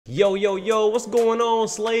Yo, yo, yo, what's going on,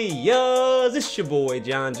 Slayers? It's your boy,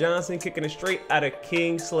 Jon Johnson, kicking it straight out of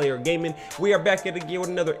KingSlayerGaming. We are back at it again with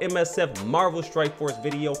another MSF Marvel Strike Force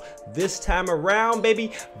video. This time around,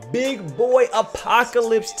 baby, big boy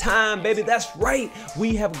apocalypse time, baby. That's right.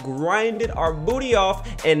 We have grinded our booty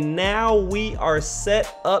off, and now we are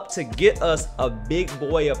set up to get us a big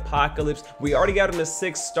boy apocalypse. We already got him to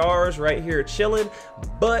 6 stars right here chilling,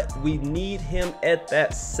 but we need him at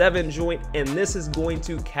that 7 joint, and this is going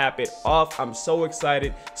to cap it off. I'm so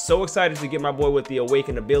excited to get my boy with the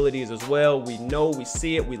awakened abilities as well. We know, we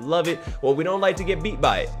see it, we love it. Well, we don't like to get beat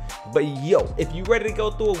by it, but yo, if you ready to go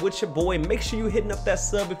through it with your boy, make sure you hitting up that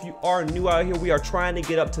sub. If you are new out here, we are trying to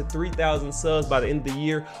get up to 3,000 subs by the end of the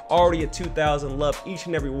year. Already at 2,000. Love each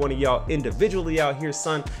and every one of y'all individually out here,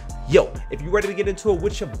 son. Yo, if you ready to get into it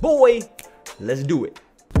with your boy, let's do it.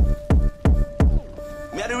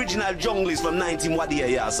 Me are the original junglist from 19 what year,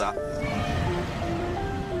 yeah, sir.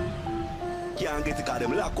 Can't get to call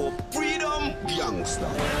them lock up. Freedom, youngster.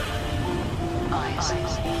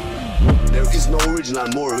 There is no original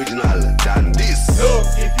more original than this. Look,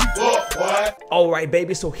 if you walk, boy. All right,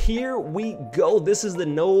 baby, so here we go. This is the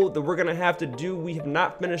node that we're gonna have to do. We have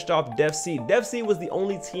not finished off Def C. Def C was the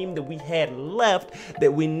only team that we had left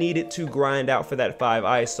that we needed to grind out for that 5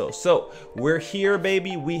 ISO. So we're here,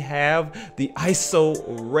 baby. We have the ISO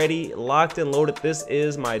ready, locked and loaded. This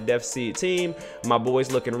is my Def C team. My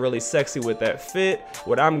boy's looking really sexy with that fit.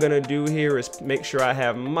 What I'm gonna do here is make sure I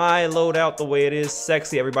have my loadout the way it is.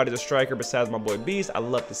 Sexy, everybody's a striker besides my boy Beast. I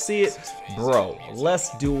love to see it. Bro,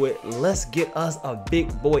 let's do it. Let's get us a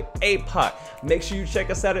big boy APOC. Make sure you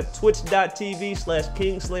check us out at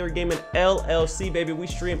twitch.tv/KingSlayerGaming LLC, baby. We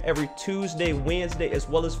stream every Tuesday, Wednesday, as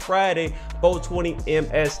well as Friday, 420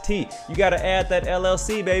 MST. You gotta add that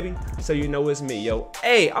LLC, baby, so you know it's me, yo.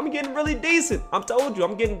 Hey, I'm getting really decent. I told you,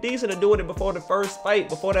 I'm getting decent at doing it before the first fight,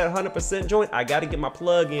 before that 100% joint. I gotta get my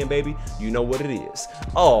plug in, baby. You know what it is.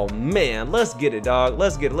 Oh man, let's get it, dog.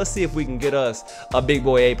 Let's get it. Let's see if we can get us a big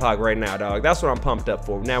boy APOC right now, dog. That's what I'm pumped up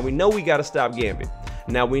for. Now we know we gotta stop Gambit.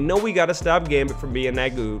 Now we know we gotta stop Gambit from being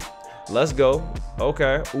that good. Let's go.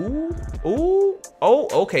 Okay. Ooh. Ooh. Oh,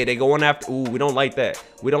 okay. They going after. Ooh, we don't like that.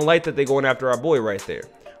 We don't like that they going after our boy right there.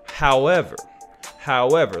 However,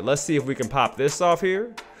 let's see if we can pop this off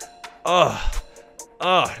here.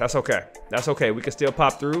 That's okay. That's okay. We can still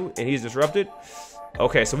pop through, and he's disrupted.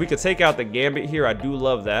 Okay, so we could take out the Gambit here. I do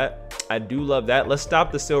love that. I do love that. Let's stop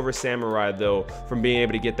the Silver Samurai, though, from being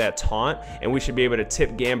able to get that taunt, and we should be able to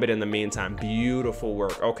tip Gambit in the meantime. Beautiful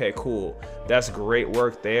work. Okay, cool. That's great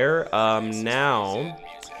work there. Now,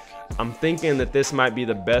 I'm thinking that this might be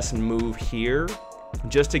the best move here,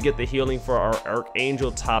 just to get the healing for our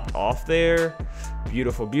Archangel topped off there.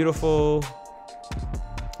 Beautiful, beautiful.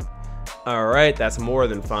 All right, that's more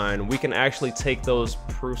than fine. We can actually take those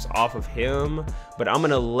proofs off of him, but I'm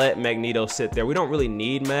gonna let Magneto sit there. We don't really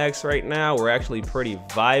need Max right now. We're actually pretty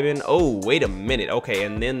vibing. Oh, wait a minute. Okay,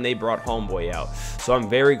 and then they brought Homeboy out. So I'm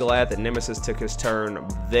very glad that Nemesis took his turn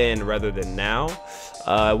then rather than now.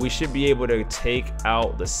 We should be able to take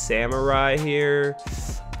out the Samurai here.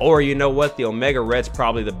 Or you know what, the Omega Red's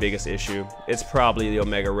probably the biggest issue. It's probably the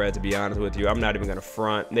Omega Red, to be honest with you. I'm not even gonna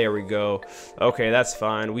front. There we go. Okay, that's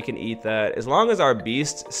fine. We can eat that. As long as our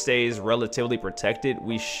Beast stays relatively protected,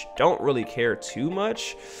 we don't really care too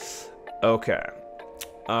much. Okay.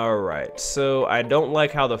 All right. So I don't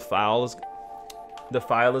like how the file is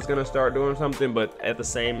gonna start doing something, but at the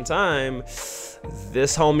same time,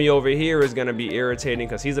 this homie over here is gonna be irritating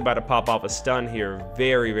because he's about to pop off a stun here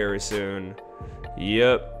very, very soon.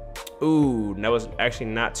 Yep. Ooh, that was actually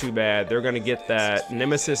not too bad. They're gonna get that.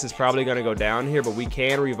 Nemesis is probably gonna go down here, but we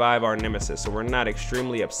can revive our Nemesis, so we're not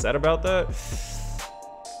extremely upset about that.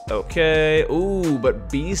 Okay. Ooh,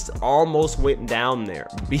 but Beast almost went down there.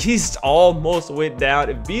 Beast almost went down.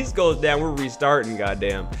 If Beast goes down, we're restarting,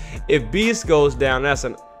 goddamn. If Beast goes down, that's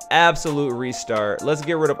an absolute restart. Let's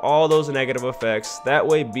get rid of all those negative effects. That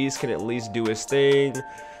way Beast can at least do his thing.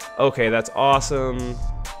 Okay, that's awesome.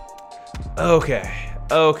 Okay,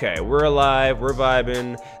 we're alive, we're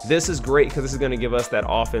vibing. This is great because this is going to give us that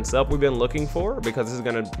offense up we've been looking for, because this is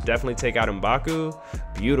going to definitely take out M'Baku.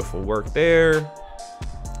 Beautiful work there.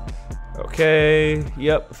 Okay,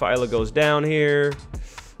 yep, Phyla goes down here.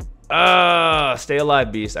 Stay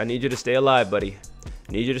alive, Beast. I need you to stay alive, buddy.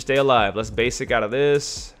 I need you to stay alive. Let's basic out of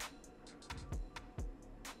this.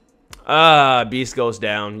 Beast goes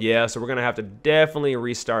down. Yeah, so we're gonna have to definitely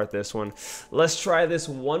restart this one. Let's try this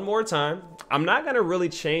one more time. I'm not gonna really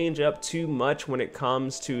change up too much when it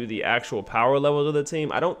comes to the actual power levels of the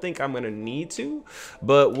team. I don't think I'm gonna need to,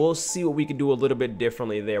 but we'll see what we can do a little bit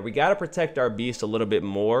differently there. We gotta protect our beast a little bit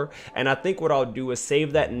more, and I think what I'll do is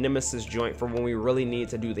save that nemesis joint for when we really need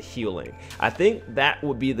to do the healing. I think that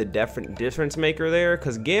would be the difference maker there,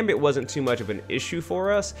 because Gambit wasn't too much of an issue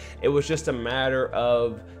for us. It was just a matter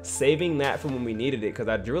of saving that for when we needed it, because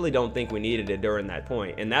I really don't think we needed it during that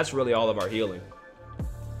point, and that's really all of our healing.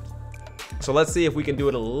 So let's see if we can do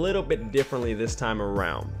it a little bit differently this time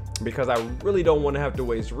around, because I really don't want to have to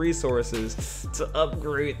waste resources to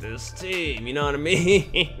upgrade this team, you know what I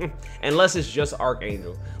mean? Unless it's just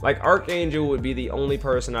Archangel. Like, Archangel would be the only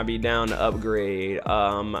person I'd be down to upgrade.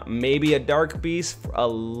 Maybe a Dark Beast a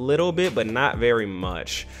little bit, but not very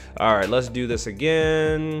much. All right, let's do this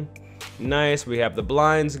again. Nice, we have the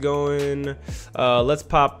blinds going. Let's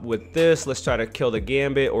pop with this. Let's try to kill the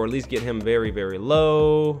Gambit, or at least get him very, very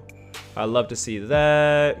low. I love to see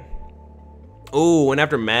that. Oh, went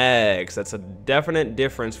after Mags. That's a definite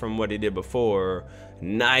difference from what he did before.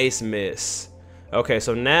 Nice miss. Okay,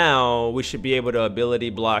 so now we should be able to ability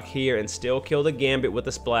block here and still kill the Gambit with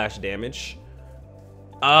the splash damage.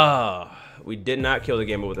 We did not kill the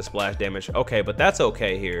Gambit with the splash damage. Okay, but that's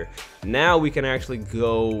okay here. Now we can actually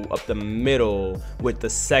go up the middle with the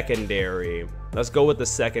secondary. Let's go with the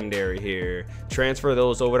secondary here. Transfer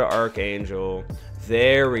those over to Archangel.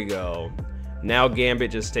 There we go. Now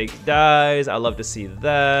Gambit just takes dies. I love to see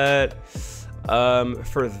that.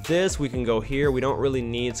 For this, we can go here. We don't really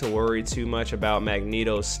need to worry too much about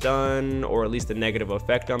Magneto's stun, or at least the negative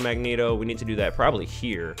effect on Magneto. We need to do that probably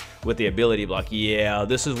here with the ability block. Yeah,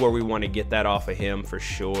 this is where we want to get that off of him for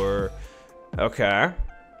sure. Okay.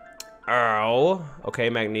 Oh,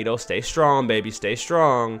 okay, Magneto, stay strong, baby, stay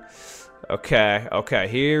strong. Okay, okay,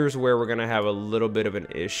 here's where we're gonna have a little bit of an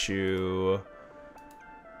issue.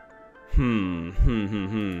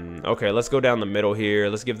 Okay, let's go down the middle here.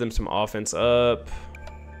 Let's give them some offense up.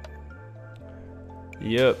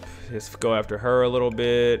 Yep, let's go after her a little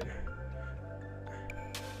bit.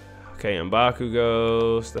 Okay, M'Baku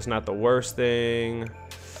goes. That's not the worst thing.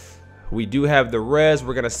 We do have the res.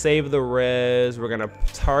 We're gonna save the res. We're gonna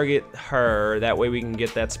target her. That way we can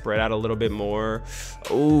get that spread out a little bit more.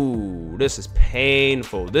 Ooh, this is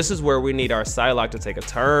painful. This is where we need our Psylocke to take a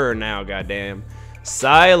turn now, goddamn.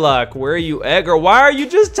 Psylocke, where are you at, girl? Why are you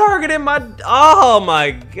just targeting my... Oh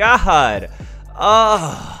my god.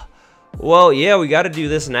 Well, yeah, we gotta do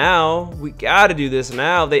this now. We gotta do this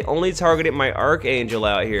now. They only targeted my Archangel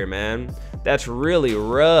out here, man. That's really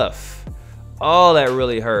rough. Oh, that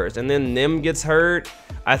really hurts. And then Nim gets hurt.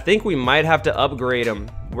 I think we might have to upgrade him.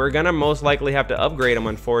 We're gonna most likely have to upgrade him,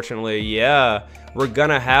 unfortunately. Yeah, we're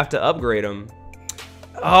gonna have to upgrade him.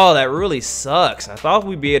 Oh, that really sucks. I thought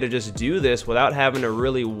we'd be able to just do this without having to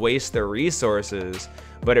really waste the resources,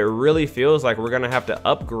 but it really feels like we're gonna have to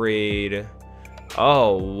upgrade.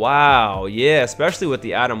 Oh, wow. Yeah, especially with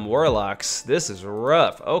the Adam Warlocks. This is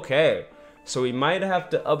rough. Okay, so we might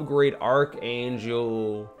have to upgrade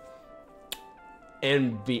Archangel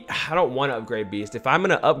and I don't want to upgrade Beast. If I'm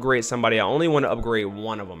gonna upgrade somebody, I only want to upgrade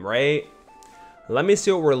one of them, right? Let me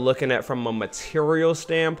see what we're looking at from a material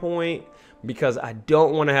standpoint, because I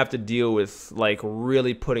don't want to have to deal with like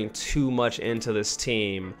really putting too much into this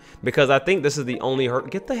team, because I think this is the only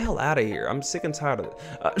get the hell out of here. I'm sick and tired of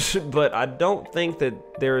it. But I don't think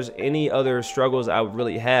that there's any other struggles I would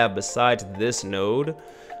really have besides this node.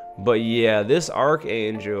 But yeah, this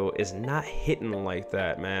Archangel is not hitting like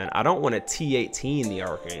that, man. I don't want to T18 the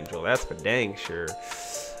Archangel, that's for dang sure.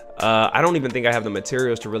 I don't even think I have the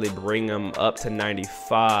materials to really bring him up to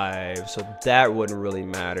 95, so that wouldn't really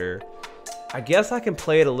matter. I guess I can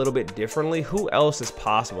play it a little bit differently. Who else is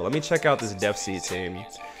possible? Let me check out this Def Seed team.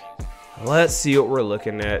 Let's see what we're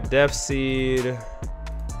looking at. Def Seed.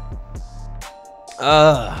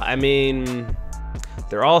 I mean,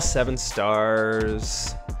 they're all 7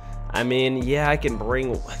 stars. I mean, yeah, I can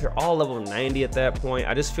bring, they're all level 90 at that point.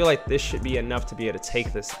 I just feel like this should be enough to be able to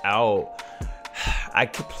take this out. I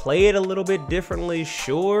could play it a little bit differently,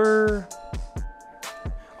 sure.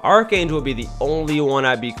 Archangel would be the only one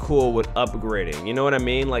I'd be cool with upgrading. You know what I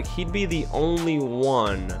mean? Like, he'd be the only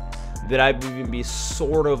one that I'd even be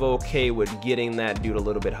sort of okay with getting that dude a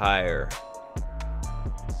little bit higher.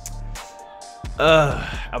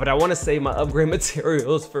 But I want to save my upgrade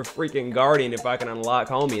materials for freaking Guardian if I can unlock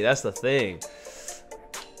Homie. That's the thing.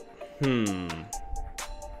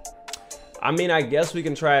 I mean, I guess we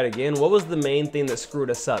can try it again. What was the main thing that screwed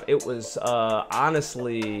us up? It was,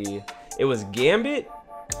 honestly, it was Gambit,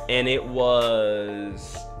 and it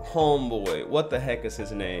was homeboy. What the heck is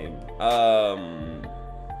his name?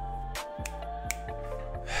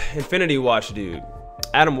 Infinity Watch dude.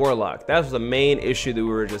 Adam Warlock. That was the main issue that we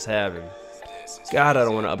were just having. God, I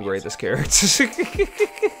don't want to upgrade this character.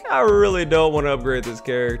 I really don't want to upgrade this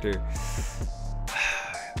character.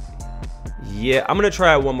 Yeah, I'm gonna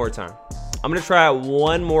try it one more time. I'm gonna try it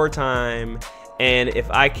one more time, and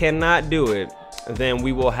if I cannot do it, then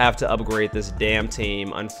we will have to upgrade this damn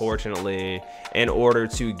team, unfortunately, in order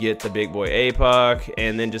to get the big boy APOC,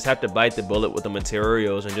 and then just have to bite the bullet with the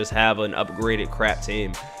materials and just have an upgraded crap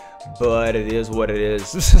team. But it is what it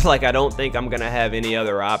is. Like, I don't think I'm gonna have any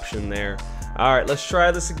other option there. All right, let's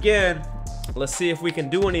try this again. Let's see if we can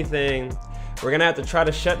do anything. We're gonna have to try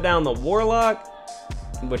to shut down the Warlock,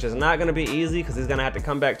 which is not gonna be easy because he's gonna have to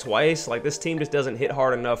come back twice. Like, this team just doesn't hit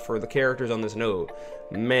hard enough for the characters on this node.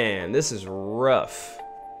 Man, this is rough.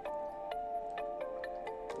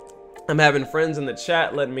 I'm having friends in the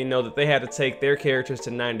chat letting me know that they had to take their characters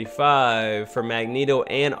to 95 for Magneto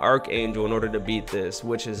and Archangel in order to beat this,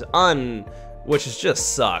 which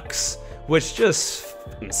just sucks. Which just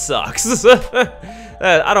sucks.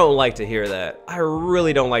 I don't like to hear that. I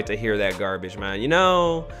really don't like to hear that garbage, man. You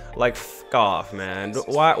know, like, f off, man.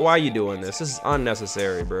 Why are you doing this? This is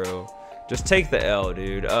unnecessary, bro. Just take the L,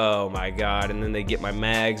 dude. Oh my god. And then they get my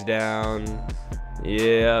mags down.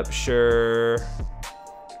 Yep, sure.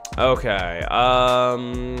 Okay.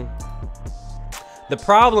 The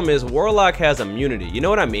problem is Warlock has immunity. You know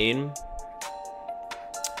what I mean?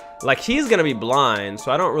 Like, he's gonna be blind,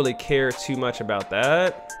 so I don't really care too much about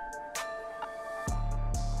that.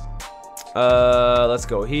 Let's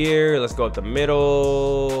go here. Let's go up the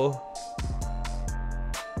middle.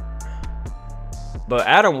 But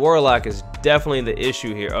Adam Warlock is definitely the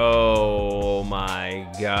issue here. Oh my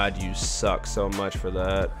god, you suck so much for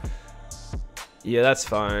that. Yeah, that's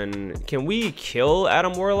fine. Can we kill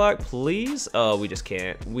Adam Warlock, please? Oh, we just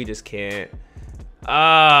can't. We just can't.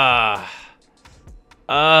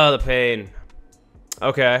 The pain.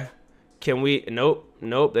 Okay. Can we? Nope.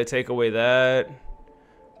 Nope. They take away that.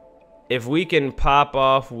 If we can pop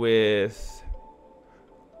off with...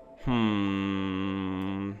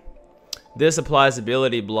 This applies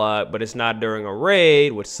ability block, but it's not during a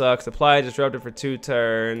raid, which sucks. Apply disruptor for 2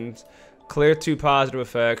 turns. Clear 2 positive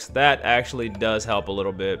effects. That actually does help a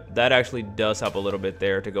little bit. That actually does help a little bit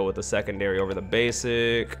there to go with the secondary over the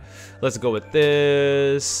basic. Let's go with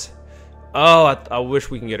this. Oh, I wish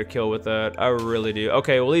we can get a kill with that. I really do.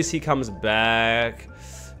 Okay, well, at least he comes back.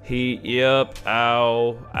 Yep.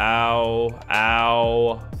 Ow. Ow.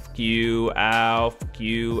 Ow. Fuck you. Ow. Fuck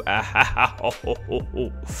you. Ow.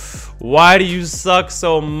 Why do you suck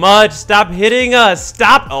so much? Stop hitting us.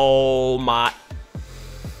 Stop. Oh, my.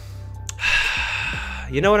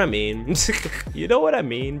 You know what I mean? You know what I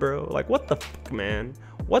mean, bro? Like, what the fuck, man?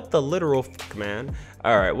 What the literal fuck, man?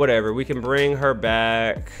 All right, whatever. We can bring her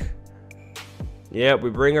back. Yep, we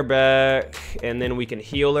bring her back, and then we can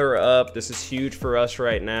heal her up. This is huge for us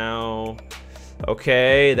right now.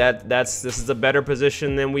 Okay, this is a better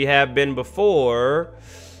position than we have been before.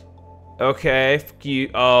 Okay, fuck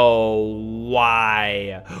you. Oh,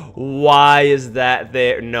 why? Why is that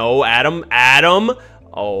there? No, Adam.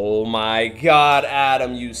 Oh my god,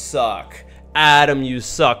 Adam, you suck. Adam, you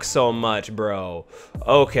suck so much, bro.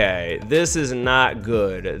 Okay, this is not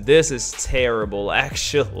good. This is terrible,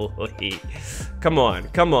 actually. Come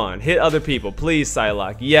on, hit other people, please,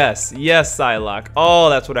 Psylocke. Yes, Psylocke. Oh,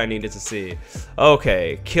 that's what I needed to see.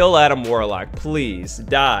 Okay, kill Adam Warlock, please,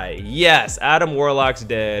 die. Yes, Adam Warlock's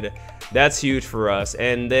dead. That's huge for us.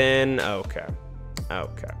 And then, okay.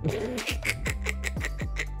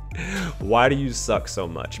 Why do you suck so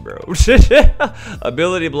much, bro?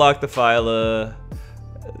 Ability block the Phyla.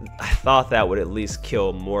 I thought that would at least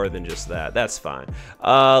kill more than just that. That's fine.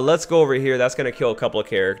 Let's go over here. That's gonna kill a couple of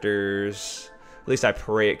characters. At least I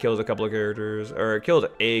pray it kills a couple of characters, or it kills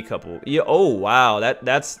a couple. Yeah. Oh wow,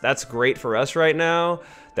 that's great for us right now.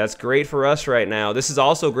 That's great for us right now. This is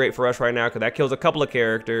also great for us right now because that kills a couple of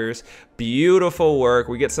characters. Beautiful work.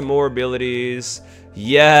 We get some more abilities.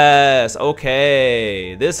 Yes.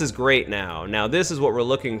 Okay. This is great now. Now this is what we're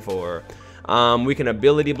looking for. We can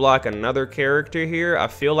ability block another character here. I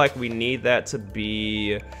feel like we need that to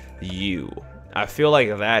be you. I feel like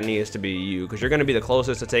that needs to be you because you're going to be the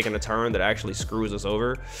closest to taking a turn that actually screws us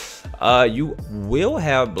over. You will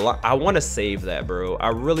have block. I want to save that, bro.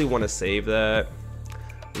 I really want to save that.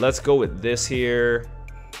 Let's go with this here.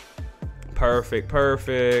 Perfect.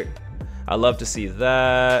 I love to see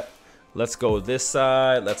that. Let's go this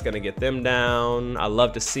side. That's gonna get them down. I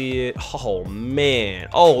love to see it. Oh man.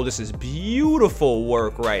 Oh, this is beautiful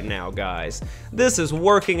work right now, guys. This is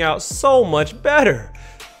working out so much better.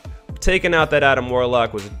 Taking out that Adam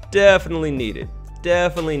Warlock was definitely needed.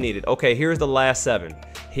 Definitely needed. Okay, here's the last 7.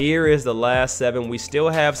 Here is the last 7. We still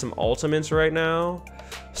have some ultimates right now.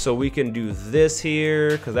 So we can do this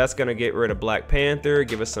here, because that's going to get rid of Black Panther,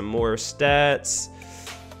 give us some more stats.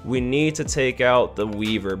 We need to take out the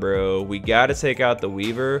Weaver, bro. We got to take out the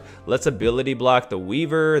Weaver. Let's ability block the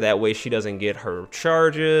Weaver. That way she doesn't get her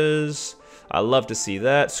charges. I love to see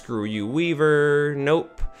that. Screw you, Weaver.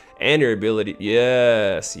 Nope. And your ability.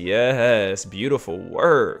 Yes, yes. Beautiful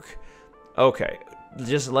work. Okay.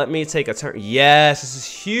 Just let me take a turn. Yes, this is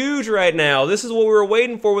huge right now. This is what we were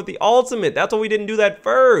waiting for with the ultimate. That's why we didn't do that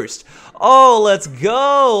first. Oh, let's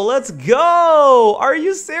go. Let's go. Are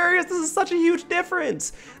you serious? This is such a huge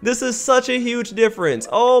difference. This is such a huge difference.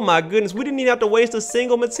 Oh my goodness. We didn't even have to waste a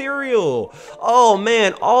single material. Oh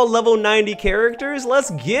man, all level 90 characters.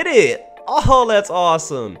 Let's get it. Oh, that's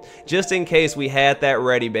awesome. Just in case we had that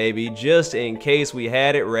ready, baby. Just in case we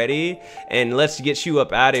had it ready. And let's get you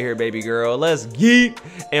up out of here, baby girl. Let's yeet.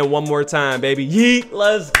 And one more time, baby. Yeet.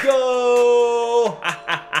 Let's go.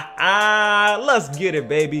 Let's get it,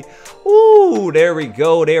 baby. Ooh, there we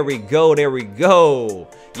go. There we go. There we go.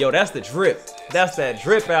 Yo, that's the drip. That's that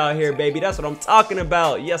drip out here, baby. That's what I'm talking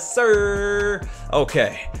about. Yes, sir.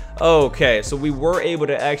 Okay. Okay, so we were able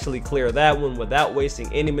to actually clear that one without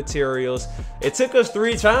wasting any materials. It took us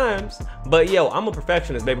 3 times, but yo, I'm a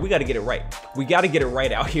perfectionist, baby. We got to get it right. We got to get it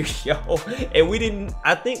right out here, yo. And we didn't,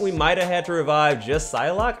 I think we might have had to revive just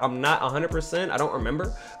Psylocke. I'm not 100%, I don't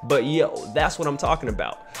remember, but yo, that's what I'm talking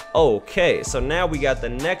about. Okay, so now we got the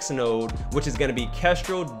next node, which is going to be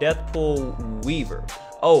Kestrel Deathpool Weaver.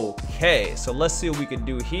 Okay, so let's see what we can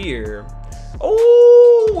do here.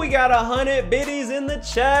 Oh, we got 100 biddies in the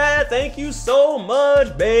chat. Thank you so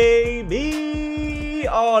much, baby.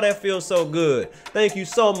 Oh, that feels so good. Thank you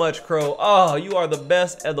so much, Crow. Oh, you are the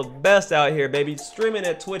best of the best out here, baby. Streaming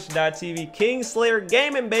at twitch.tv,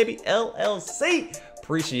 KingSlayerGaming, baby, LLC.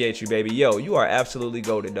 Appreciate you, baby. Yo, you are absolutely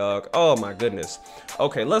goated, dog. Oh my goodness.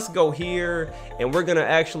 Okay, let's go here, and we're gonna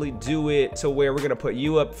actually do it to where we're gonna put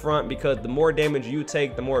you up front, because the more damage you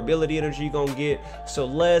take, the more ability energy you're gonna get. So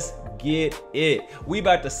let's get it. We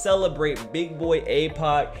about to celebrate big boy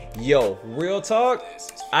APOC. Yo, real talk,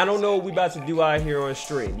 I don't know what we about to do out here on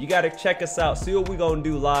stream. You gotta check us out, see what we gonna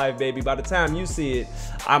do live, baby. By the time you see it,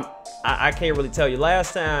 I can't really tell you.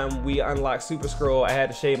 Last time we unlocked Super Scroll, I had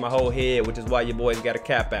to shave my whole head, which is why your boys got a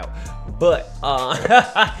cap out. But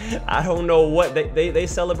I don't know what they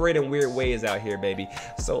celebrate in weird ways out here, baby.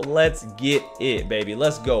 So let's get it, baby.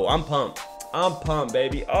 Let's go. I'm pumped. I'm pumped,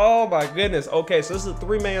 baby. Oh my goodness. Okay, so this is a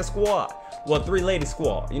 3-man squad. Well, 3-lady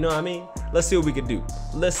squad. You know what I mean? Let's see what we can do.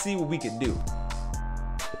 Let's see what we can do.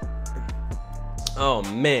 Oh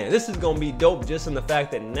man, this is gonna be dope, just in the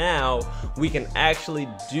fact that now we can actually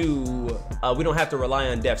do, we don't have to rely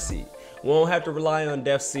on Death Seed. We won't have to rely on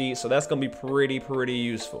Death Seed, so that's gonna be pretty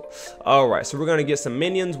useful. All right, so we're gonna get some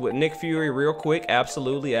minions with Nick Fury real quick.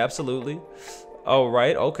 Absolutely, absolutely. All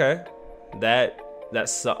right, okay.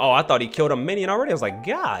 That's oh, I thought he killed a minion already. I was like,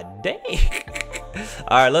 God dang.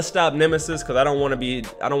 All right, let's stop Nemesis, because I don't want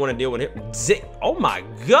to deal with him. Oh my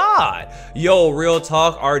God. Yo, real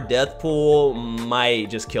talk, our death pool might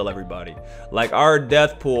just kill everybody. Like, our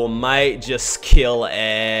death pool might just kill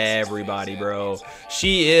everybody, bro.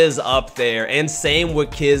 She is up there, and same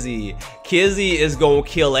with Kizzy. Kizzy is gonna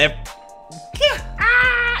kill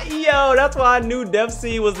Yo, that's why I knew Death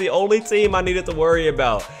Seed was the only team I needed to worry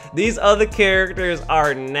about. These other characters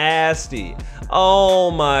are nasty.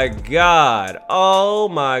 Oh my God. Oh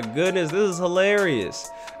my goodness. This is hilarious.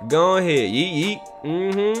 Go ahead. Yeet,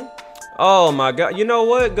 yeet. Oh my God. You know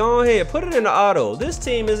what? Go ahead. Put it in the auto. This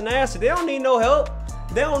team is nasty. They don't need no help.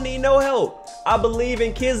 They don't need no help. I believe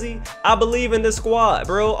in Kizzy. I believe in the squad,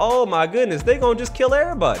 bro. Oh my goodness. They gonna just kill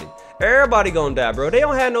everybody. Everybody gonna die, bro. They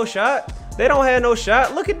don't have no shot. They don't have no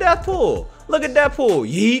shot. Look at that pool. Look at that pool.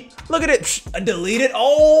 Yeet. Look at it. Delete it.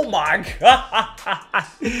 Oh my God.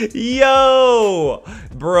 Yo.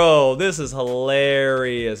 Bro, this is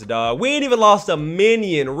hilarious, dog. We ain't even lost a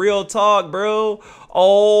minion. Real talk, bro.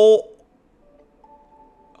 Oh.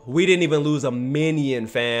 We didn't even lose a minion,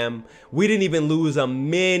 fam. We didn't even lose a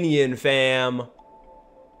minion, fam.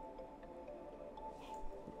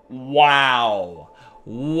 Wow.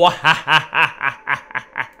 Wow.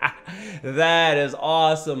 That is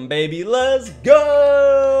awesome, baby. Let's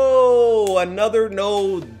go. Another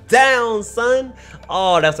node down, son.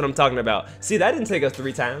 Oh, that's what I'm talking about. See, that didn't take us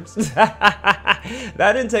 3 times. That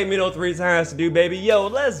didn't take me no 3 times to do, baby. Yo,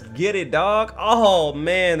 let's get it, dog. Oh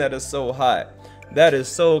man, that is so hot. That is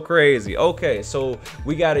so crazy. Okay, so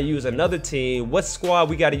we got to use another team. What squad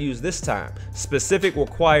we got to use this time? Specific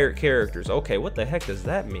required characters. Okay, what the heck does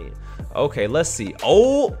that mean? Okay, let's see.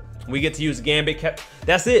 Oh, we get to use Gambit.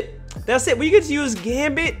 That's it. That's it. We get to use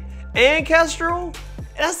Gambit and Kestrel.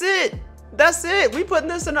 That's it. That's it. We putting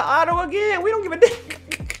this in the auto again. We don't give a damn.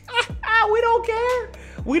 We don't care.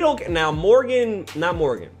 We don't care. Now Morgan, not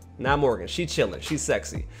Morgan. She chilling. She's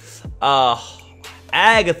sexy.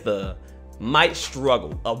 Agatha might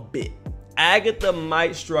struggle a bit. Agatha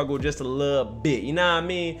might struggle just a little bit. You know what I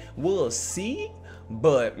mean? We'll see.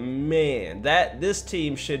 But man, this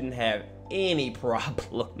team shouldn't have any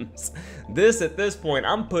problems. At this point,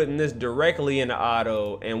 I'm putting this directly in the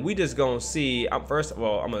auto, and we just gonna see. First of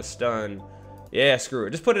all, I'm gonna stun. Yeah, screw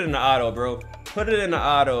it. Just put it in the auto, bro. Put it in the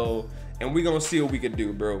auto, and we gonna see what we could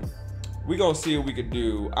do, bro. We gonna see what we could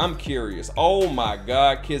do. I'm curious. Oh my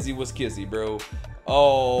God, Kizzy was Kizzy, bro.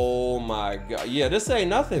 Oh my God. Yeah, this ain't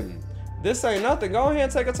nothing. This ain't nothing. Go ahead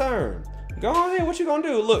and take a turn. Go ahead. What you gonna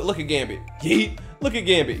do? Look at Gambit. Yeet. Look at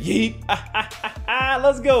Gambit. Yeet.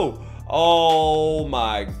 Let's go. Oh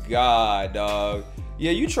my God, dog.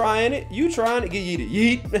 Yeah, you trying it. You trying to get yeeted.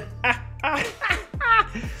 Yeet.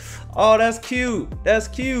 Oh, that's cute. That's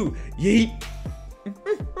cute. Yeet.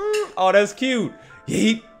 Oh, that's cute.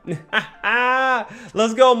 Yeet.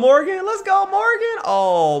 Let's go, Morgan. Let's go, Morgan.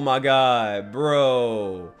 Oh my God,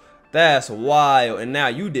 bro. That's wild. And now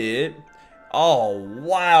you did. Oh,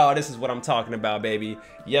 wow. This is what I'm talking about, baby.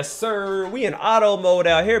 Yes, sir. We in auto mode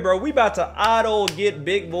out here, bro. We about to auto get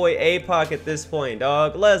big boy APOC at this point,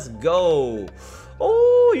 dog. Let's go.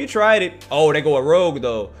 Oh, you tried it. Oh, they go a rogue,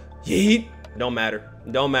 though. Yeet. Don't matter.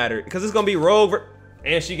 Don't matter. Because it's going to be rogue.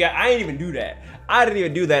 And she got... I didn't even do that. I didn't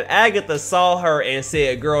even do that. Agatha saw her and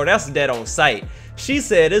said, girl, that's dead on sight. She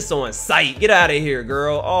said, it's on sight. Get out of here,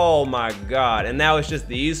 girl. Oh, my God. And now it's just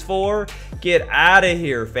these four? Get out of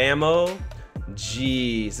here, famo.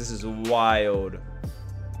 Jeez, this is wild.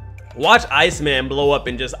 Watch Iceman blow up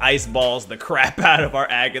and just ice balls the crap out of our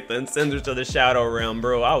Agatha and send her to the Shadow Realm,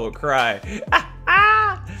 bro. I would cry.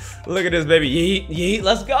 Look at this, baby. Yeet, yeet.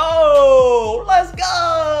 Let's go. Let's go.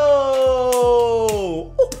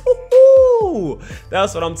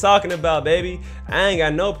 That's what I'm talking about, baby. I ain't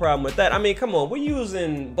got no problem with that. I mean, come on. We're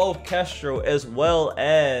using both Kestrel as well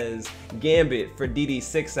as Gambit for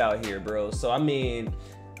DD6 out here, bro. So, I mean...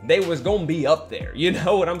 they was gonna be up there, you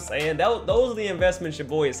know what I'm saying? Those are the investments your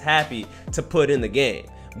boy is happy to put in the game,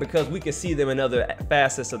 because we can see them in other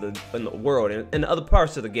facets of in the world and in other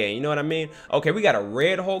parts of the game, you know what I mean? Okay, we got a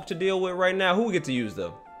Red Hulk to deal with right now. Who we get to use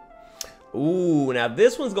though? Ooh, now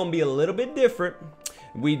this one's gonna be a little bit different.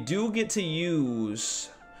 We do get to use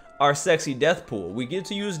our sexy Deathpool. We get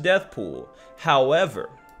to use Deathpool. However,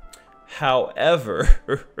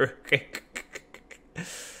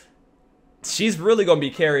 she's really gonna be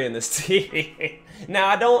carrying this team. Now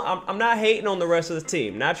I'm not hating on the rest of the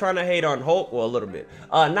team. Not trying to hate on Hulk, well, a little bit.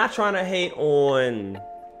 Not trying to hate on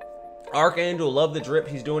Archangel. Love the drip.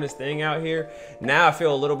 He's doing his thing out here. Now I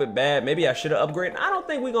feel a little bit bad. Maybe I should have upgraded. I don't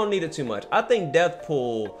think we're gonna need it too much. I think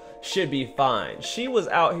Deathpool should be fine. She was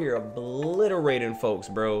out here obliterating folks,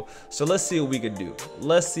 bro. So let's see what we could do.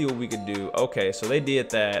 Let's see what we could do. Okay, so they did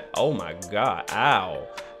that. Oh my God. Ow.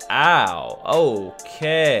 Ow.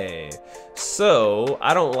 Okay. So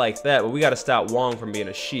I don't like that, but we got to stop Wong from being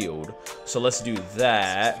a shield. So let's do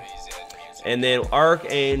that. And then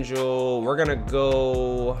Archangel, we're gonna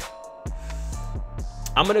go.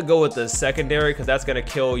 I'm gonna go with the secondary because that's gonna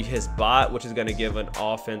kill his bot, which is gonna give an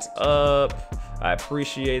offense up. I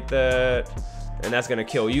appreciate that. And that's gonna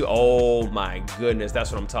kill you. Oh my goodness,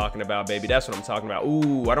 that's what I'm talking about, baby. That's what I'm talking about.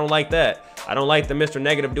 Ooh, I don't like that. I don't like the Mr.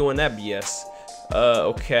 Negative doing that BS.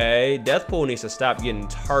 Okay, Deathpool needs to stop getting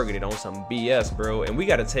targeted on some BS, bro. And we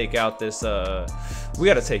gotta take out this, we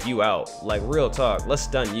gotta take you out. Like, real talk. Let's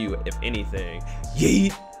stun you, if anything.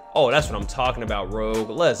 Yeet. Oh, that's what I'm talking about, Rogue.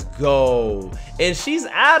 Let's go. And she's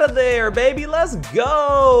out of there, baby. Let's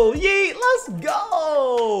go. Yeet, let's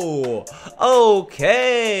go.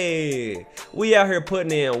 Okay. We out here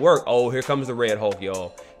putting in work. Oh, here comes the Red Hulk,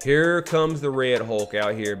 y'all. Here comes the Red Hulk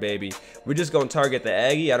out here, baby. We're just gonna target the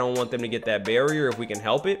Aggie. I don't want them to get that barrier if we can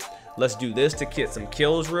help it. Let's do this to get some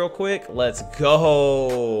kills real quick. Let's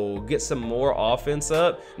go. Get some more offense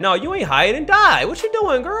up. No, you ain't hide and die. What you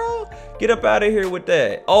doing, girl? Get up out of here with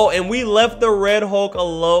that. Oh, and we left the Red Hulk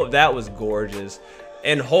alone. That was gorgeous.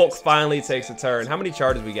 And Hulk finally takes a turn. How many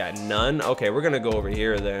charges we got? None? Okay, we're gonna go over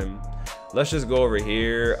here then. Let's just go over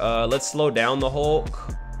here. Let's slow down the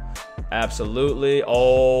Hulk. Absolutely.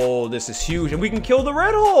 Oh, this is huge. And we can kill the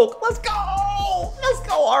Red Hulk. Let's go. Let's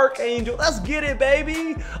go, Archangel. Let's get it,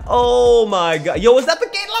 baby. Oh, my God. Yo, is that the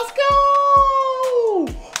gate? Let's go.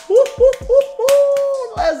 Woo, woo, woo,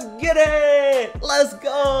 woo. Let's get it. Let's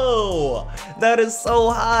go. That is so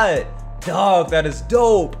hot. Dog, that is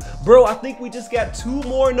dope. Bro, I think we just got 2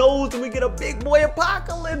 more nodes and we get a big boy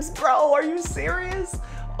apocalypse, bro. Are you serious?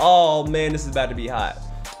 Oh man, this is about to be hot.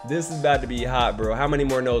 This is about to be hot, bro. How many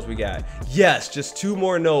more nodes we got? Yes, just 2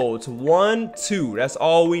 more nodes. 1, 2. That's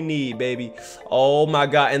all we need, baby. Oh my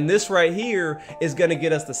God. And this right here is gonna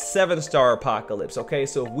get us the 7-star apocalypse. Okay,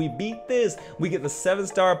 so if we beat this, we get the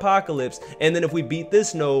 7-star apocalypse. And then if we beat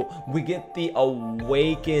this node, we get the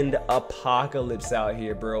awakened apocalypse out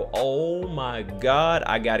here, bro. Oh my God.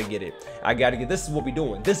 I gotta get it. I gotta get this. Is what we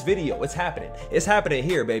doing. This video, it's happening. It's happening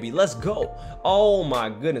here, baby. Let's go. Oh my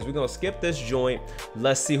goodness. We're gonna skip this joint.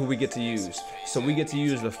 Let's see who we get to use. So we get to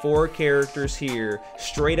use the 4 characters here,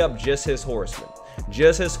 straight up just his horsemen.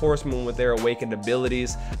 Just his horsemen with their awakened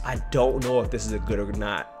abilities. I don't know if this is a good or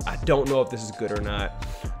not. I don't know if this is good or not.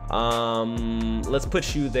 Let's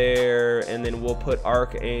put you there, and then we'll put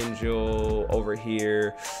Archangel over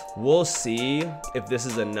here. We'll see if this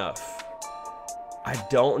is enough. I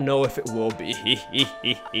don't know if it will be.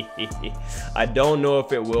 I don't know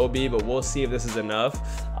if it will be, but we'll see if this is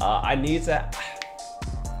enough. I need to...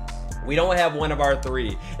 We don't have one of our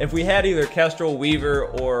 3. If we had either Kestrel, Weaver,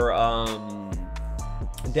 or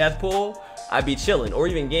Deathpool, I'd be chilling. Or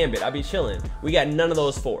even Gambit, I'd be chilling. We got none of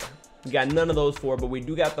those 4. We got none of those 4, but we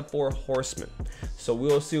do got the 4 horsemen. So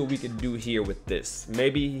we'll see what we can do here with this.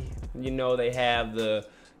 Maybe, you know, they have the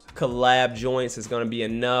collab joints. It's gonna be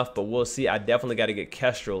enough, but we'll see. I definitely got to get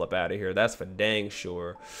Kestrel up out of here. That's for dang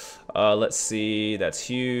sure. Let's see. That's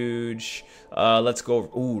huge. Let's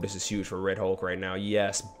go. Ooh, this is huge for Red Hulk right now.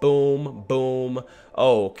 Yes. Boom, boom.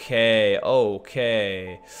 Okay,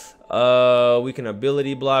 okay. We can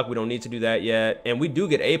ability block. We don't need to do that yet. And we do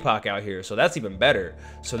get APOC out here, so that's even better.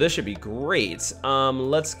 So this should be great.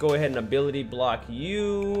 Let's go ahead and ability block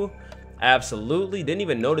you. Absolutely. Didn't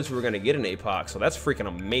even notice we were going to get an APOC, so that's freaking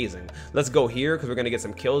amazing. Let's go here because we're going to get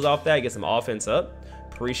some kills off that, get some offense up.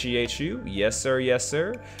 Appreciate you. Yes, sir. Yes,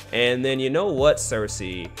 sir. And then you know what,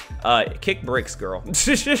 Cersei? Kick bricks, girl.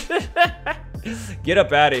 Get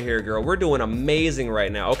up out of here, girl. We're doing amazing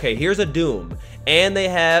right now. Okay, here's a Doom. And they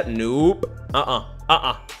have... Nope.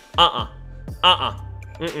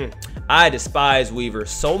 I despise Weaver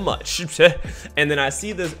so much. And then I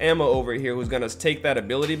see this Emma over here who's gonna take that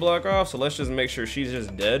ability block off, so let's just make sure she's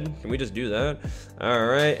just dead. Can we just do that? All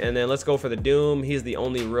right, and then let's go for the Doom. He's the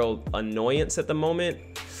only real annoyance at the moment.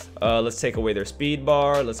 Let's take away their speed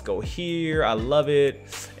bar. Let's go here. I love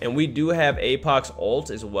it. And we do have APOC's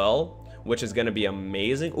ult as well, which is gonna be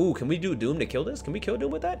amazing. Ooh, can we do Doom to kill this? Can we kill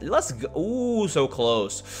Doom with that? Let's go. Ooh, so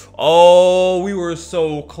close. Oh, we were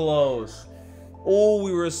so close. Oh,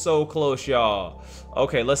 we were so close, y'all.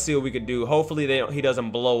 Okay, let's see what we could do. Hopefully he doesn't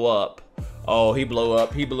blow up. Oh, he blew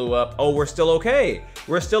up. He blew up. Oh, we're still okay.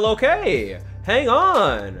 We're still okay. Hang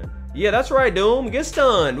on. Yeah, that's right, Doom. Get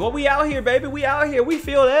stunned. Well, we out here, baby. We out here. We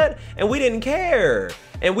feel that. And we didn't care.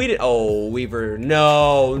 And we didn't. Oh, Weaver.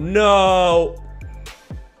 No, no.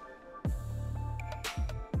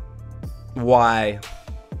 Why?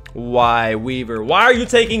 Why, Weaver? Why are you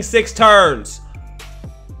taking 6 turns?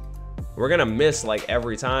 We're gonna miss like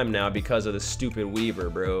every time now because of the stupid Weaver,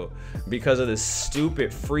 bro. Because of this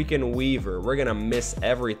stupid freaking Weaver. We're gonna miss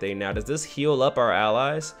everything now. Does this heal up our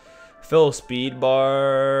allies? Fill speed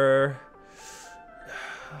bar.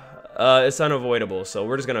 It's unavoidable, so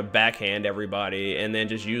we're just gonna backhand everybody and then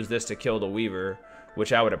just use this to kill the Weaver,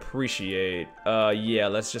 which I would appreciate. Yeah,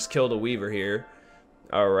 let's just kill the Weaver here.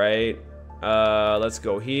 All right. Let's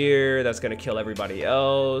go here. That's gonna kill everybody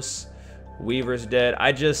else. Weaver's dead. I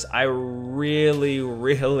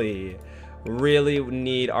really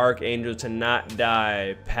need Archangel to not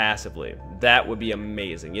die passively. That would be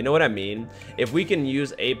amazing. You know what I mean? If we can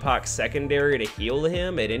use APOC secondary to heal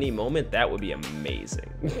him at any moment, that would be amazing.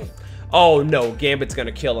 Oh no, Gambit's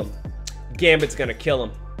gonna kill him. Gambit's gonna kill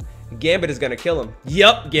him. Gambit is gonna kill him.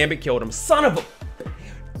 Yup, Gambit killed him. Son of a...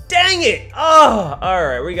 Dang it! Oh,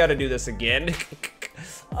 alright, we gotta do this again.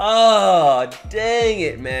 Oh, dang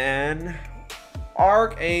it, man.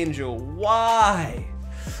 Archangel, why?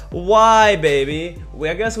 Why, baby?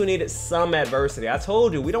 I guess we needed some adversity. I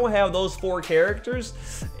told you, we don't have those 4 characters.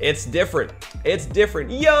 It's different. It's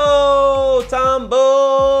different. Yo,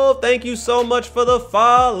 Tombo, thank you so much for the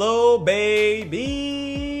follow,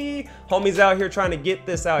 baby. Homie's out here trying to get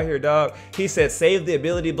this out here, dog. He said, save the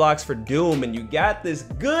ability blocks for Doom, and you got this.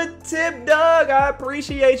 Good tip, dog. I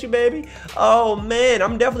appreciate you, baby. Oh, man,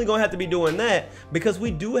 I'm definitely going to have to be doing that because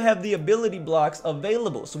we do have the ability blocks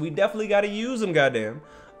available, so we definitely got to use them, goddamn.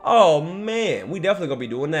 Oh, man, we definitely going to be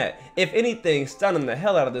doing that. If anything, stunning the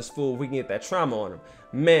hell out of this fool if we can get that trauma on him.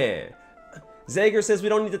 Man. Zager says we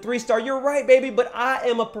don't need the 3-star. You're right, baby, but I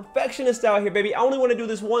am a perfectionist out here, baby. I only want to do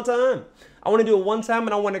this one time. I want to do it one time,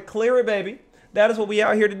 and I want to clear it, baby. That is what we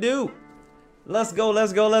out here to do. Let's go,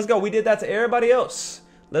 let's go, let's go. We did that to everybody else.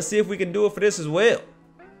 Let's see if we can do it for this as well.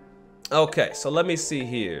 Okay, so let me see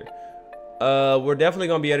here. We're definitely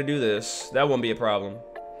going to be able to do this. That won't be a problem.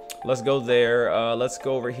 Let's go there. Let's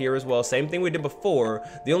go over here as well. Same thing we did before.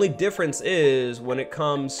 The only difference is when it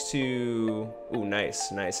comes to... Ooh,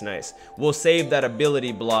 nice, nice, nice. We'll save that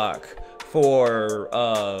ability block for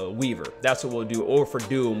Weaver. That's what we'll do. Or for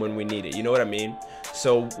Doom when we need it. You know what I mean?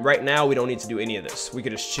 So right now, we don't need to do any of this. We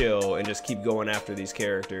could just chill and just keep going after these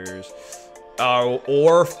characters.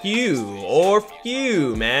 Or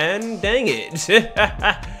few, man. Dang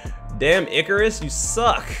it. Damn, Icarus, you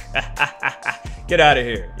suck. Get out of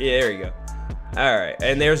here. Yeah, there you go. All right,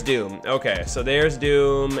 and there's Doom. Okay, so there's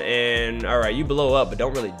Doom, and all right, you blow up, but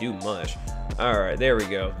don't really do much. All right, there we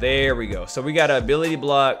go. There we go. So we got to ability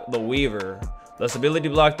block the Weaver. Let's ability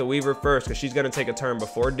block the Weaver first, because she's going to take a turn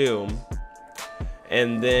before Doom.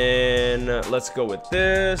 And then let's go with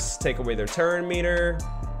this. Take away their turn meter.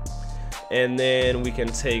 And then we can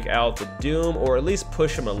take out the Doom, or at least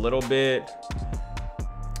push him a little bit.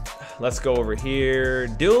 Let's go over here.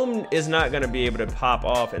 Doom is not going to be able to pop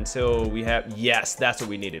off until we have... Yes, that's what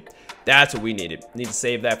we needed. That's what we needed. Need to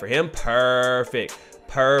save that for him. Perfect.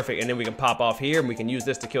 Perfect. And then we can pop off here, and we can use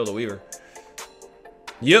this to kill the Weaver.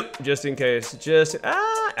 Yep, just in case.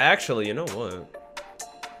 Actually, you know what?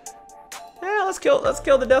 Yeah, let's kill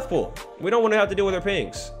the death pool. We don't want to have to deal with her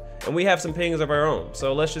pings. And we have some pings of our own.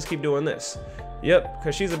 So let's just keep doing this. Yep,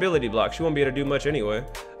 because she's ability block. She won't be able to do much anyway.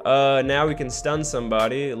 Now we can stun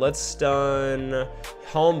somebody. Let's stun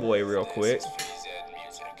Homeboy real quick.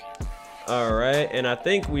 All right, and I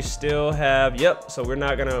think we still have, yep, so we're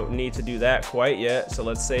not gonna need to do that quite yet. So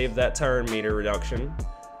let's save that turn meter reduction.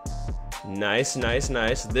 Nice, nice,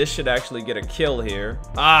 nice. This should actually get a kill here.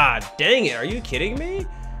 Ah, dang it, are you kidding me?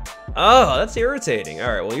 Oh, that's irritating.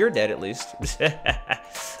 All right, well, you're dead at least.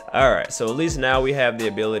 All right, so at least now we have the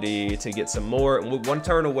ability to get some more. We're one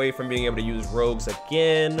turn away from being able to use rogues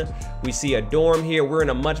again. We see a dorm here. We're in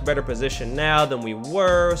a much better position now than we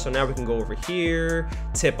were. So now we can go over here,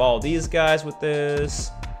 tip all these guys with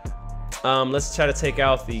this. Let's try to take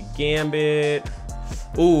out the Gambit.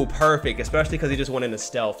 Ooh, perfect, especially because he just went into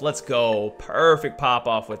stealth. Let's go. Perfect pop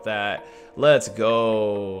off with that. Let's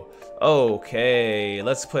go. Okay,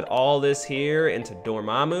 let's put all this here into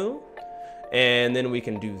Dormammu. And then we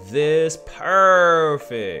can do this.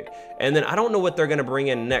 Perfect. And then I don't know what they're going to bring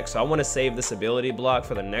in next. So I want to save this ability block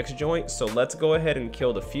for the next joint. So let's go ahead and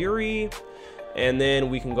kill the Fury. And then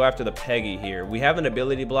we can go after the Peggy here. We have an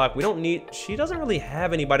ability block. We don't need... She doesn't really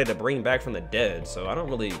have anybody to bring back from the dead. So I don't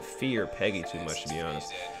really fear Peggy too much, to be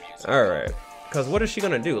honest. All right. Because what is she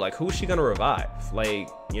going to do? Like, who's she going to revive? Like,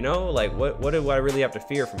 you know? Like, what do I really have to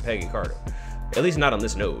fear from Peggy Carter? At least not on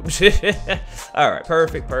this node. All right,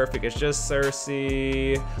 perfect, perfect. It's just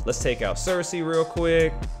Cersei. Let's take out Cersei real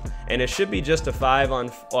quick. And it should be just a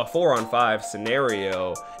 4-on-5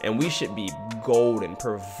 scenario. And we should be golden,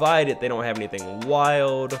 provided they don't have anything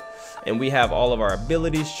wild. And we have all of our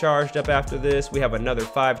abilities charged up after this. We have another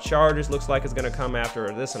 5 charges. Looks like it's gonna come after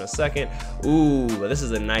this in a second. Ooh, this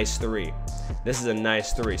is a nice 3. This is a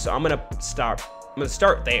nice 3. So I'm gonna start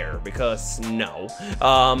there because no.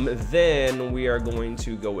 Then we are going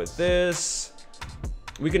to go with this.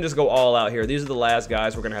 We can just go all out here. These are the last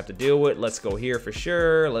guys we're gonna have to deal with. Let's go here for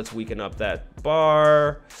sure. Let's weaken up that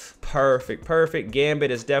bar. Perfect, perfect.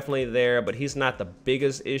 Gambit is definitely there, but he's not the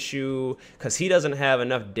biggest issue because he doesn't have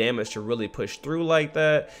enough damage to really push through like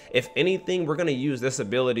that. If anything, we're gonna use this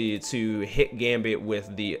ability to hit Gambit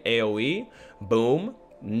with the AoE. Boom.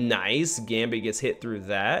 Nice. Gambit gets hit through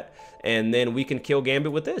that. And then we can kill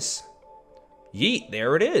Gambit with this. Yeet,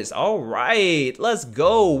 there it is. All right, let's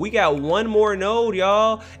go. We got one more node,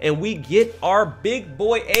 y'all, and we get our big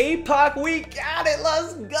boy APOC. We got it.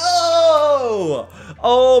 Let's go.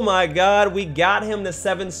 Oh my God, we got him to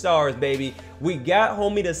 7 stars, baby. We got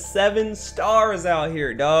homie to 7 stars out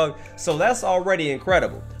here, dog. So that's already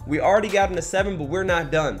incredible. We already got him to 7, but we're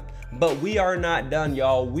not done. But we are not done,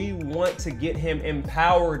 y'all. We want to get him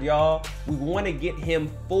empowered, y'all. We want to get him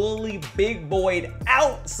fully big boyed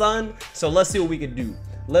out, son. So let's see what we can do.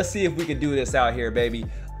 Let's see if we can do this out here, baby.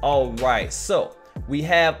 All right, so we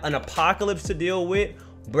have an apocalypse to deal with,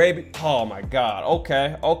 baby. Oh my God,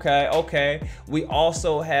 okay, okay, okay. We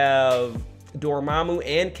also have Dormammu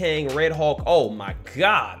and Kang, Red Hulk. Oh my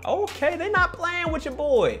God. Okay, they not playing with your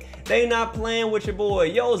boy. They not playing with your boy.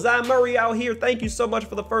 Yo, Zy Murray out here. Thank you so much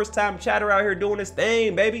for the first time chatter out here doing this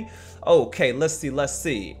thing, baby. Okay, let's see, let's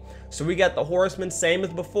see. So we got the Horseman, same as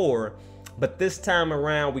before. But this time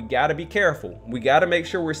around, we gotta be careful. We gotta make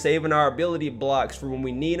sure we're saving our ability blocks for when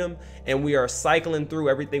we need them, and we are cycling through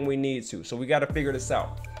everything we need to. So we gotta figure this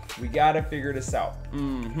out. We gotta figure this out.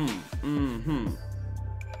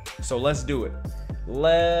 So let's do it.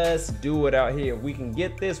 Let's do it out here. If we can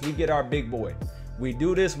get this, we get our big boy. We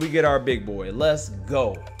do this, we get our big boy. Let's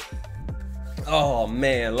go. Oh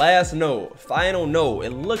man, last node, final node.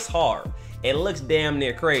 It looks hard. It looks damn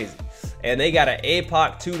near crazy. And they got an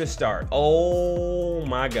APOC 2 to start. Oh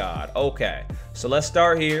my God. Okay, so let's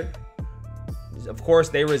start here. Of course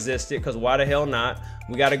they resist it, because why the hell not?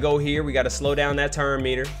 We got to go here. We got to slow down that turn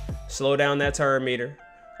meter. Slow down that turn meter.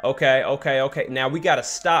 Okay, okay, okay. Now we got to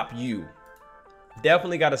stop you.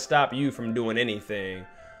 Definitely got to stop you from doing anything.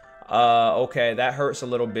 Okay, that hurts a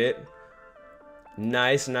little bit.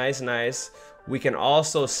 Nice, nice, nice. We can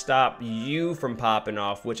also stop you from popping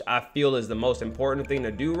off, which I feel is the most important thing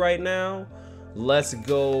to do right now. Let's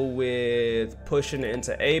go with pushing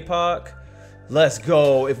into APOC. Let's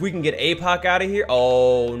go. If we can get APOC out of here.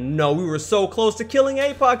 Oh no, we were so close to killing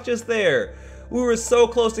APOC just there. We were so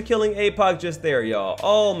close to killing APOC just there, y'all.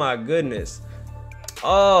 Oh my goodness.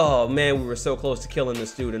 Oh man, we were so close to killing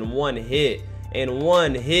this dude in one hit. In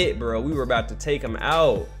one hit, bro. We were about to take him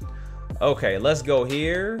out. Okay, let's go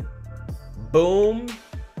here. Boom.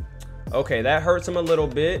 Okay, that hurts him a little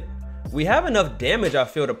bit. We have enough damage, I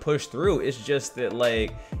feel, to push through. It's just that,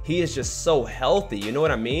 like, he is just so healthy. You know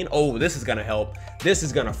what I mean? Oh, this is gonna help. This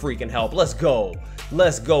is gonna freaking help. Let's go.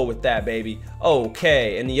 Let's go with that, baby.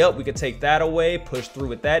 Okay, and yup, we could take that away, push through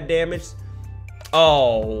with that damage.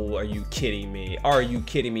 Oh, are you kidding me? Are you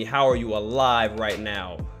kidding me? How are you alive right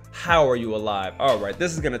now? How are you alive? All right,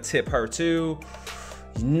 this is gonna tip her too.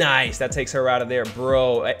 Nice, that takes her out of there,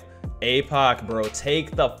 bro. APOC, bro,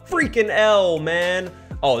 take the freaking L, man.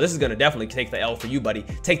 Oh, this is gonna definitely take the L for you, buddy.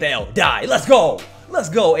 Take the L, die, let's go. Let's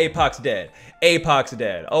go, APOC's dead. APOC's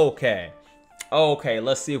dead, okay. Okay,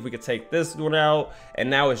 let's see if we can take this one out. And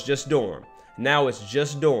now it's just Dorm. Now it's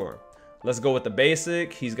just Dorm. Let's go with the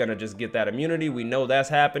basic. He's gonna just get that immunity. We know that's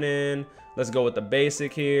happening. Let's go with the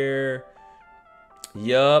basic here.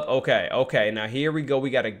 Yup, okay, okay. Now here we go. We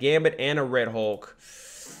got a Gambit and a Red Hulk.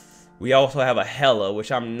 We also have a Hela,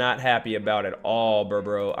 which I'm not happy about at all,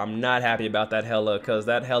 bro. I'm not happy about that Hela, because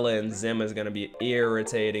that Hela and Zim is going to be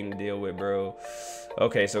irritating to deal with, bro.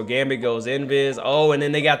 Okay, so Gambit goes invis. Oh, and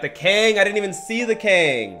then they got the Kang. I didn't even see the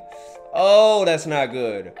Kang. Oh, that's not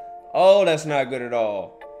good. Oh, that's not good at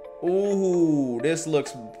all. Ooh, this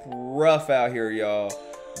looks rough out here, y'all.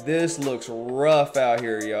 This looks rough out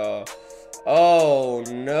here, y'all. Oh,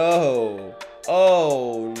 no.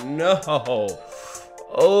 Oh, no.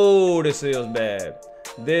 Oh, this feels bad.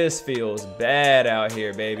 This feels bad out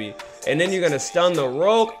here, baby. And then you're gonna stun the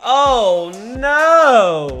rogue. Oh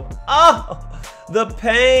no! Oh, the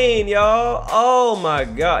pain, y'all. Oh my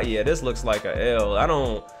God. Yeah, this looks like a L. I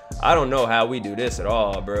don't know how we do this at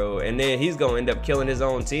all, bro. And then he's gonna end up killing his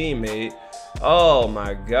own teammate. Oh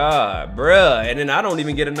my God, bruh. And then I don't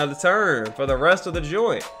even get another turn for the rest of the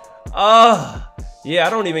joint. Oh. Yeah,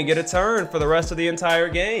 I don't even get a turn for the rest of the entire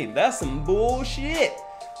game. That's some bullshit.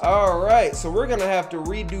 All right, so we're gonna have to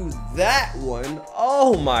redo that one.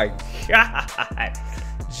 Oh my God.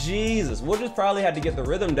 Jesus, we'll just probably have to get the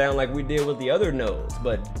rhythm down like we did with the other nodes,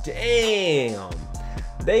 but damn.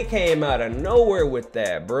 They came out of nowhere with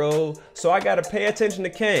that, bro. So I gotta pay attention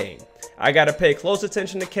to Kang. I gotta pay close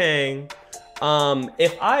attention to Kang.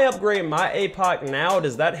 If I upgrade my APOC now,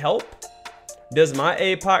 does that help? Does my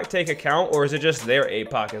APOC take account, or is it just their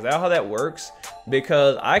APOC? Is that how that works?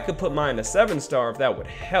 Because I could put mine to 7-star if that would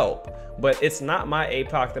help, but it's not my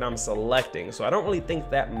APOC that I'm selecting, so I don't really think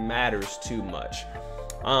that matters too much.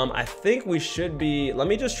 I think we should be, let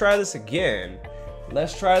me just try this again.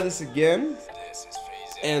 Let's try this again.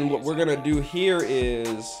 And what we're gonna do here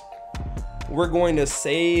is we're going to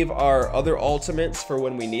save our other ultimates for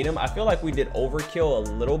when we need them. I feel like we did overkill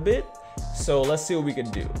a little bit, so let's see what we can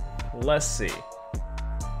do. Let's see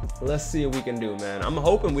what we can do, man. I'm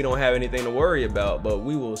hoping we don't have anything to worry about, but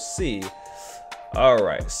we will see. All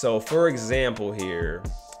right, so for example here,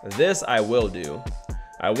 this I will do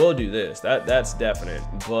this, that's definite.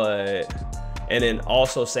 But and then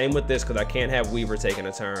also same with this, because I can't have Weaver taking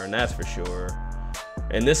a turn, that's for sure.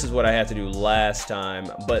 And this is what I had to do last time.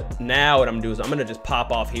 But now what I'm gonna do is I'm gonna just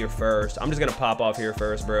pop off here first. I'm just gonna pop off here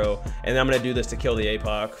first, bro. And then I'm gonna do this to kill the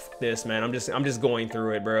APOC. This, man, I'm just going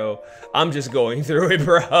through it, bro. I'm just going through it,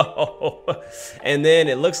 bro. And then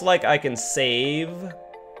it looks like I can save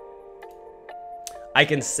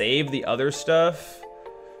the other stuff.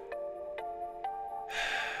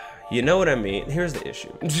 You know what I mean? Here's the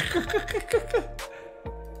issue.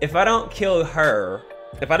 If I don't kill her,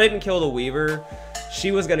 If I didn't kill the Weaver,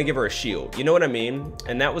 she was gonna give her a shield. You know what I mean?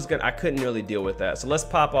 And that was gonna, I couldn't really deal with that. So let's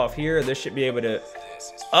pop off here. This should be able to,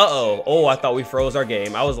 uh-oh. Oh, I thought we froze our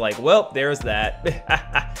game. I was like, well, there's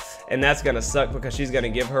that. And that's gonna suck because she's gonna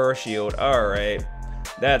give her a shield. All right.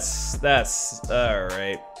 That's all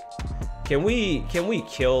right. Can we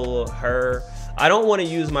kill her? I don't want to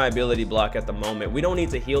use my ability block at the moment. We don't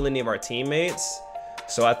need to heal any of our teammates.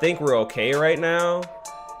 So I think we're okay right now.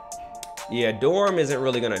 Yeah, Dorm isn't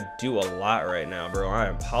really gonna do a lot right now, bro. I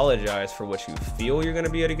apologize for what you feel you're gonna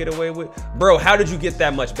be able to get away with. Bro, how did you get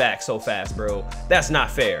that much back so fast, bro? That's not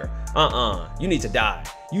fair. You need to die.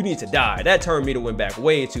 You need to die. That turned me to win back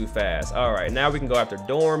way too fast. All right, now we can go after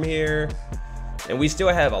Dorm here. And we still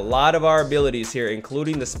have a lot of our abilities here,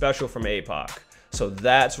 including the special from APOC. So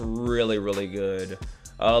that's really, really good.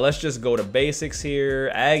 Let's just go to basics here.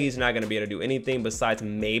 Aggie's not gonna be able to do anything besides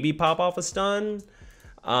maybe pop off a stun.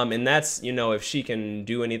 And that's, you know, if she can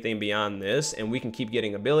do anything beyond this, and we can keep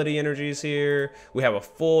getting ability energies here. We have a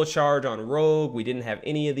full charge on Rogue. We didn't have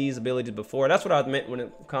any of these abilities before. That's what I meant when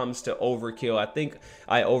it comes to overkill. I think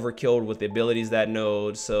I overkilled with the abilities that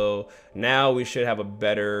node. So now we should have a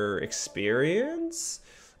better experience.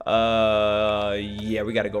 Yeah,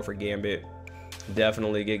 we got to go for Gambit.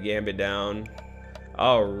 Definitely get Gambit down.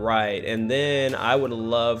 All right, and then I would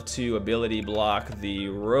love to ability block the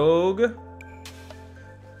Rogue.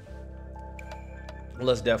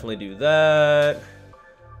 Let's definitely do that.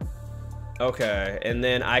 Okay, and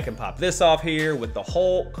then I can pop this off here with the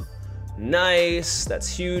Hulk. Nice, that's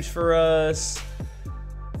huge for us.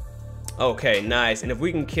 Okay, nice, and if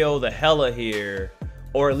we can kill the Hela here,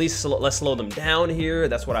 or at least let's slow them down here.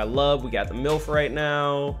 That's what I love. We got the MILF right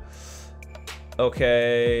now.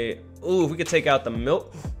 Okay, ooh, if we could take out the MILF.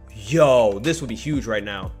 Yo, this would be huge right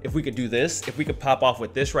now. If we could do this, if we could pop off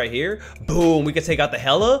with this right here, boom, we could take out the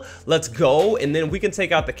Hela. Let's go. And then we can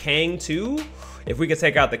take out the Kang too. If we could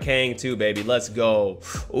take out the Kang too, baby, let's go.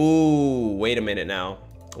 Ooh, wait a minute now.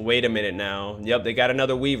 Wait a minute now. Yep, they got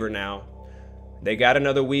another Weaver now. They got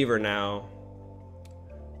another Weaver now.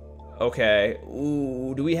 Okay.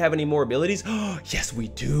 Ooh, do we have any more abilities? Yes, we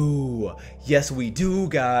do. Yes, we do,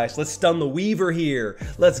 guys. Let's stun the Weaver here.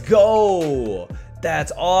 Let's go.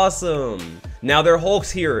 That's awesome. Now their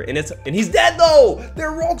Hulk's here, and he's dead though.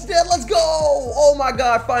 Their Hulk's dead. Let's go. Oh my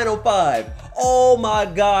God, final 5. Oh my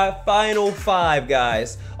God, final 5,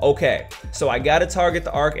 guys. Okay, so I gotta target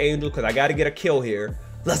the Archangel because I gotta get a kill here.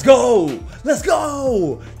 Let's go. Let's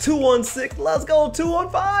go. 2 on 6. Let's go. 2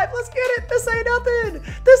 on 5. Let's get it. This ain't nothing.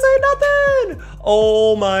 This ain't nothing.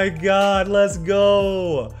 Oh my God, let's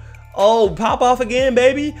go. Oh, pop off again,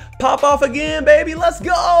 baby. Pop off again, baby. Let's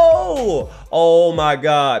go. Oh my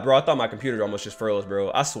God, bro. I thought my computer almost just froze, bro.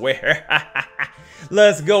 I swear.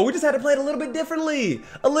 Let's go. We just had to play it a little bit differently.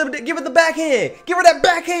 A little bit. Give it the backhand. Give her that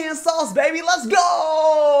backhand sauce, baby. Let's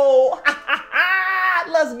go.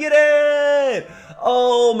 Let's get it.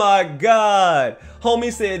 Oh my God.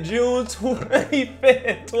 Homie said June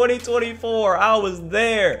 25th, 2024. I was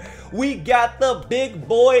there. We got the big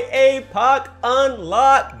boy APOC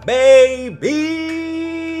unlocked, baby.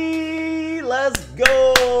 Let's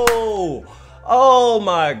go. Oh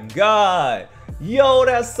my God. Yo,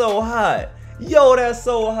 that's so hot. Yo, that's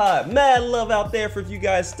so hot. Mad love out there for if you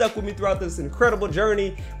guys stuck with me throughout this incredible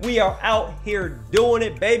journey. We are out here doing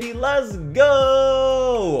it, baby. Let's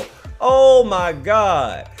go. Oh my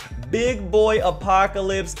God. Big boy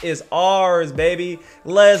Apocalypse is ours, baby.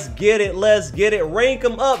 Let's get it. Let's get it. Rank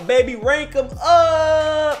them up, baby. Rank them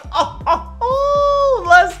up. Oh,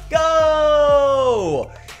 let's go.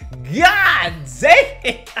 God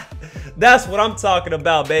dang. That's what I'm talking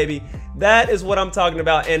about, baby. That is what I'm talking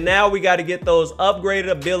about. And now we got to get those upgraded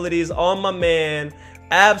abilities on my man.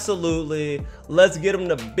 Absolutely. Let's get him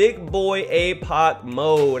the big boy APOC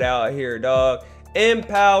mode out here, dog.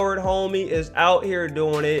 Empowered homie is out here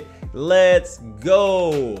doing it. Let's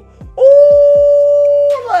go.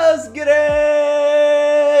 Ooh, let's get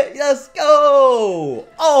it. Let's go.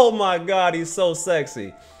 Oh my God, he's so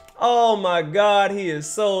sexy. Oh my God, he is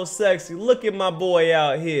so sexy. Look at my boy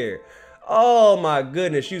out here. Oh my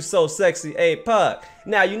goodness, you so sexy, APOC.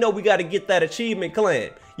 Now, you know we got to get that achievement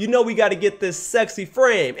clan. You know we got to get this sexy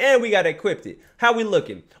frame, and we got to equip it. How we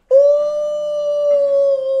looking? Ooh,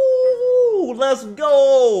 let's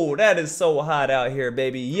go. That is so hot out here,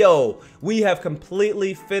 baby. Yo, we have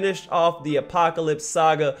completely finished off the Apocalypse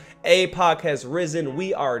saga. APOC has risen.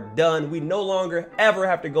 We are done. We no longer ever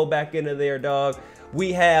have to go back into there, dog.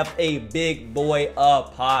 We have a big boy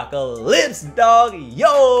Apocalypse, dog.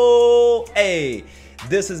 Yo, hey,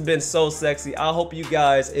 This has been so sexy. I hope you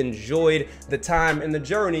guys enjoyed the time and the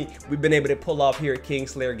journey we've been able to pull off here at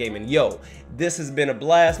KingSlayerGaming. Yo, this has been a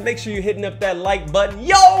blast. Make sure you're hitting up that like button.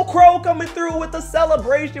 Yo, Crow coming through with the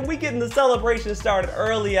celebration. We getting the celebration started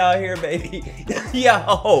early out here, baby.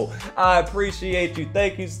 Yo, I appreciate you.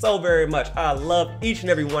 Thank you so very much. I love each and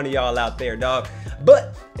every one of y'all out there, dog.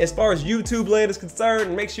 But as far as YouTube land is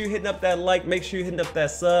concerned, make sure you're hitting up that like, make sure you're hitting up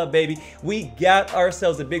that sub, baby. We got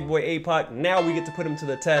ourselves a big boy APOC. Now we get to put him to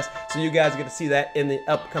the test, so you guys get to see that in the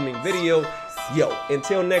upcoming video. Yo,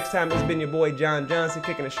 until next time, it's been your boy Jon Johnson,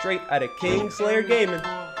 kicking it straight out of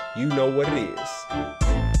KingSlayerGaming. You know what it is.